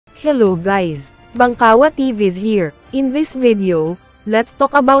Hello guys, Bangkawa TV's here. In this video, let's talk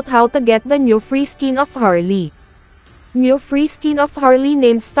about how to get the new free skin of Harley. New free skin of Harley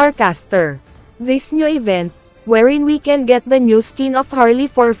named Starcaster. This new event, wherein we can get the new skin of Harley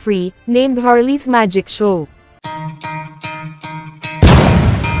for free, named Harley's Magic Show.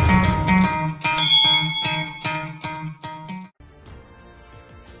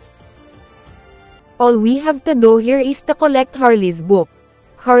 All we have to do here is to collect Harley's book.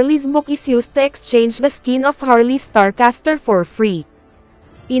 Harley's book is used to exchange the skin of Harley's Starcaster for free.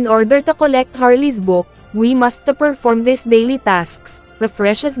 In order to collect Harley's book, we must to perform these daily tasks,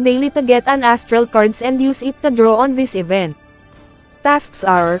 refresh us daily to get an astral cards and use it to draw on this event. Tasks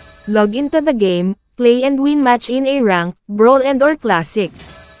are, log into the game, play and win match in a rank, brawl and or classic.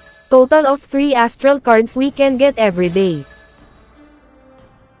 Total of 3 astral cards we can get every day.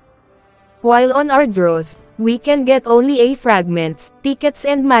 While on our draws, we can get only A fragments, tickets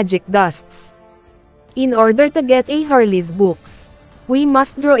and magic dusts. In order to get a Harley's books, we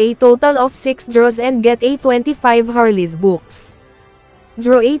must draw a total of 6 draws and get a 25 Harley's books.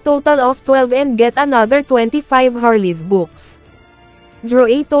 Draw a total of 12 and get another 25 Harley's books. Draw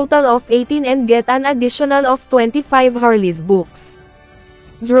a total of 18 and get an additional of 25 Harley's books.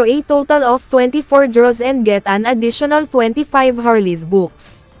 Draw a total of 24 draws and get an additional 25 Harley's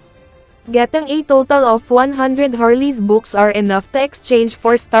books. Getting a total of 100 Harley's books are enough to exchange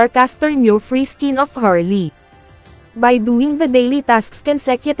for Starcaster new free skin of Harley. By doing the daily tasks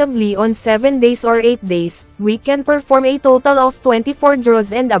consecutively on 7 days or 8 days, we can perform a total of 24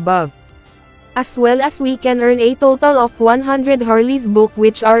 draws and above. As well as we can earn a total of 100 Harley's book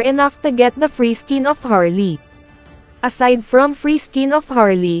which are enough to get the free skin of Harley. Aside from free skin of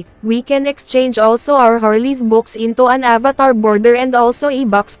Harley, we can exchange also our Harley's books into an avatar border and also a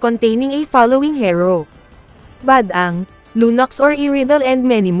box containing a following hero: Badang, Lunox or Iridal and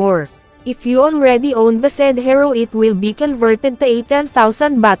many more. If you already own the said hero, it will be converted to 10,000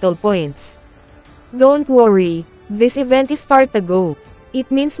 battle points. Don't worry, this event is far to go. It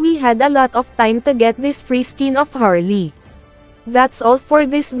means we had a lot of time to get this free skin of Harley. That's all for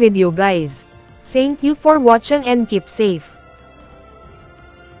this video guys. Thank you for watching and keep safe.